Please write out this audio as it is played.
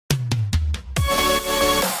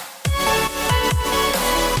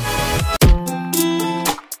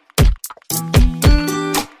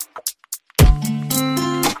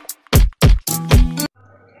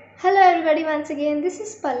everybody, once again this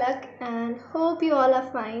is Palak and hope you all are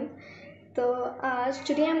fine. So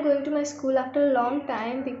today I'm going to my school after a long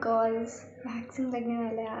time because vaccine लगने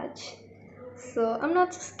वाला है आज. So I'm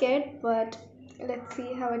not so scared, but let's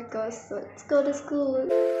see how it goes. So let's go to school.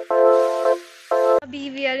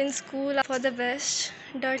 अभी we are in school for the best.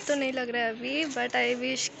 डर तो नहीं लग रहा है अभी, but I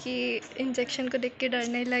wish कि इंजेक्शन को देख के डर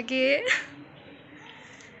नहीं लगे.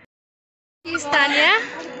 He's Tanya.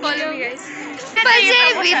 Follow me, guys.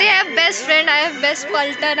 They have best friend. I have best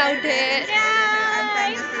Paltan out here.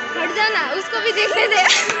 हट जाना, उसको भी देखने दे.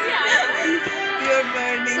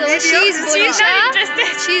 So she's Bonisha.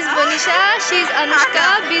 She's Anushka,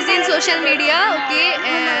 busy in social media. Okay,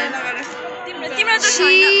 and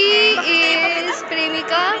she is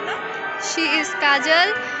Premika. She is Kajal.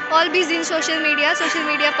 All busy in social media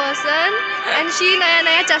person. And she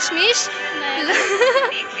नया चश्मिश.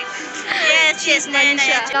 Yes,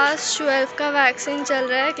 Manisha. Class 12 का vaccine चल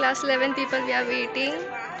रहा है. Class 11 people we are waiting.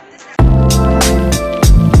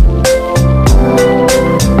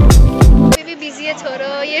 मैं भी busy है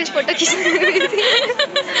छोरो. ये फोटो खींचने गई थी.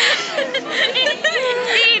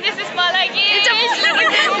 This is Palak.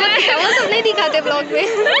 वो सब नहीं दिखाते ब्लॉग में.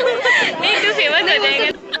 नहीं तो फेमस हो जाएगा.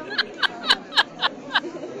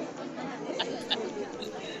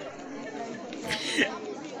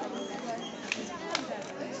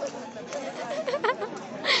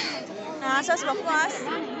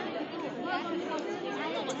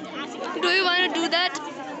 Do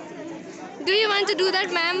you want to do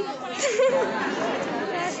that, ma'am?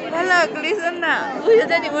 Palak, listen na. Uyo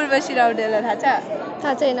tadi Urvashi Raudela थाहा छ?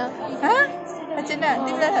 थाहा छैन. हाँ? थाहा छैन?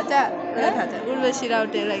 तिमीलाई थाहा छ? मलाई थाहा छ. Urvashi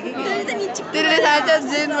Raudela के? तिमीले थाहा छ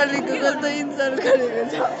जैन मलिकको कस्तो इन्सल्ट गरेको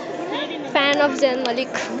छ? Fan of Zayn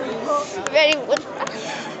Malik. Very good.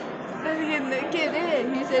 के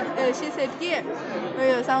अरे she said कि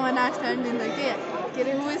someone asked her in the के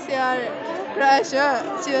अरे who is your crush?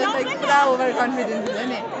 She was like पुरा over confident हुन्छ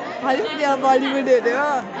नि. हलिउड या बलिउड हेर्यो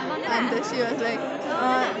हो. अन्त she was like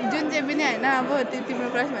जुन चाहिँ पनि हैन अब तिम्रो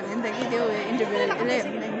क्रस भन्ने नि त कि त्यो इन्टरभ्यूले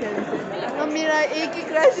मेरो एक ही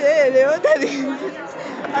क्रस हेर्यो हो त नि.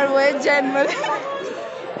 और वो है जैन मलिक.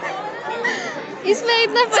 इसमें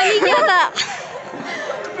इतना फनी क्या था?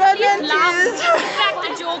 Crack the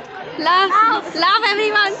joke. Laugh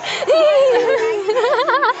everyone.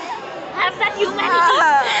 Have that humanity.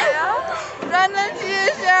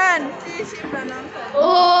 Pronunciation.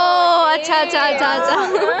 Oh, अच्छा.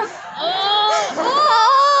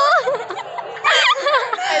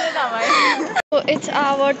 So it's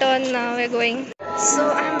our turn now. We're going. So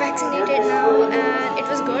I'm vaccinated now, and it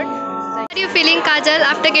was good. How are you feeling, Kajal,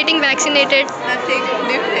 after getting vaccinated? Nothing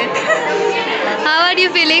different. How are you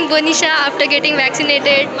feeling, Bonisha, after getting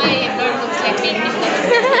vaccinated? My hair looks like me.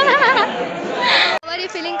 How are you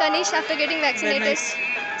feeling, Kanish, after getting vaccinated? Nice.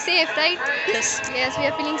 Safe, right? Yes. Yes, we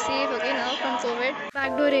are feeling safe, okay, now from COVID.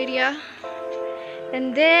 Backdoor area.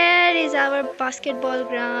 And there is our basketball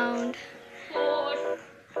ground.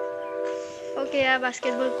 Okay, yeah,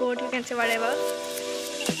 basketball court, you can say whatever.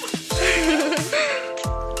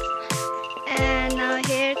 And now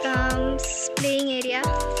here comes playing area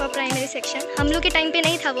for primary section. हम लोग के time पे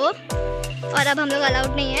नहीं था वो, और अब हम लोग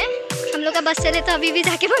अलाउड नहीं है. हम लोग का बस चले तो अभी भी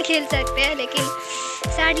जाके वहाँ खेल सकते हैं, लेकिन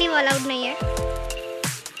सैडली वो अलाउड नहीं है.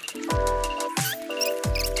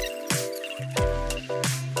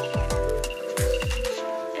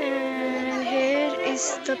 And here is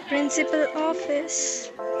the principal office.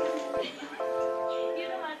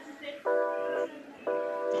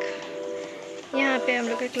 यहाँ पे हम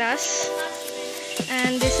लोग का class.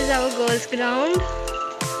 And this is our girls ground.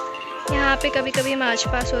 यहाँ पे कभी कभी मार्च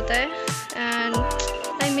पास होता है. And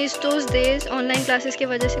I miss those days. Online classes की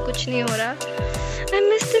वजह से कुछ नहीं हो रहा. I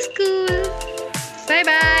miss the school. Bye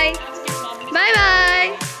bye. Bye bye.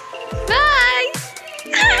 Bye.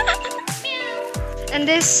 And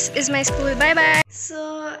this is my school. Bye bye. So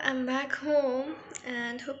I'm back home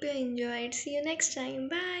and hope you enjoyed. See you next time.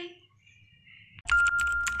 Bye.